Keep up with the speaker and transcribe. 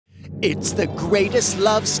It's the greatest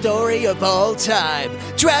love story of all time.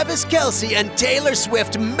 Travis Kelce and Taylor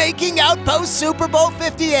Swift making out post Super Bowl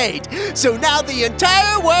 58. So now the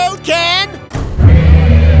entire world can...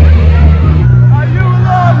 Are you in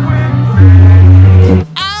love with me?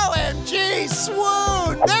 OMG,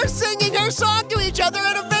 swoon! They're singing her song to each other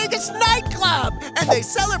at a Vegas nightclub. And they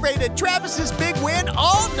celebrated Travis's big win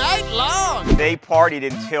all night long. They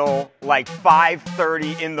partied until like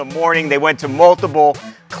 5:30 in the morning. They went to multiple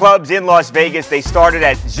clubs in Las Vegas. They started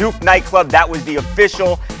at Zouk nightclub. That was the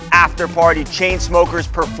official after party.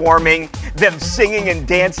 Chainsmokers performing, them singing and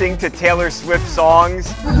dancing to Taylor Swift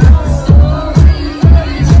songs.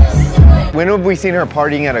 When have we seen her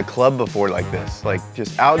partying at a club before like this? Like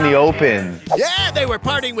just out in the open. Yeah, they were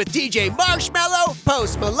partying with DJ Marshmello,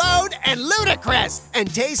 Post Malone, and Ludacris. And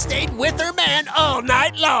Tay stayed with her man all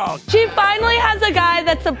night long. She finally has a guy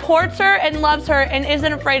that supports her and loves her and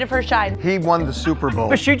isn't afraid of her shine. He won the Super Bowl.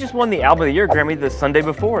 But she just won the Album of the Year Grammy the Sunday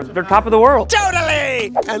before. They're top of the world.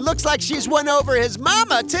 Totally! And looks like she's won over his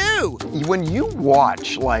mama, too. When you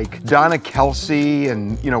watch like Donna Kelce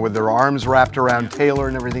and, you know, with their arms wrapped around Taylor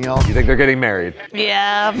and everything else, you think they're getting married?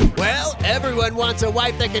 Yeah. Well, everyone wants a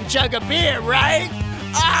wife that can chug a beer, right?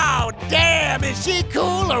 Oh, damn, is she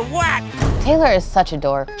cool or what? Taylor is such a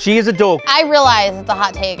dork. She is a dope. I realize it's a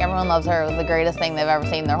hot take, everyone loves her, it was the greatest thing they've ever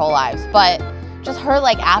seen in their whole lives, but just her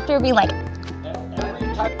like after being like...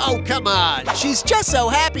 Oh, come on, she's just so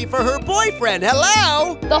happy for her boyfriend,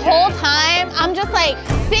 hello? The whole time, I'm just like,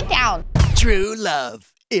 sit down. True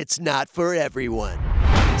love, it's not for everyone.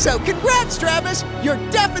 So congrats, Travis, you're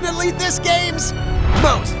definitely this game's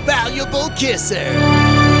most valuable kisser.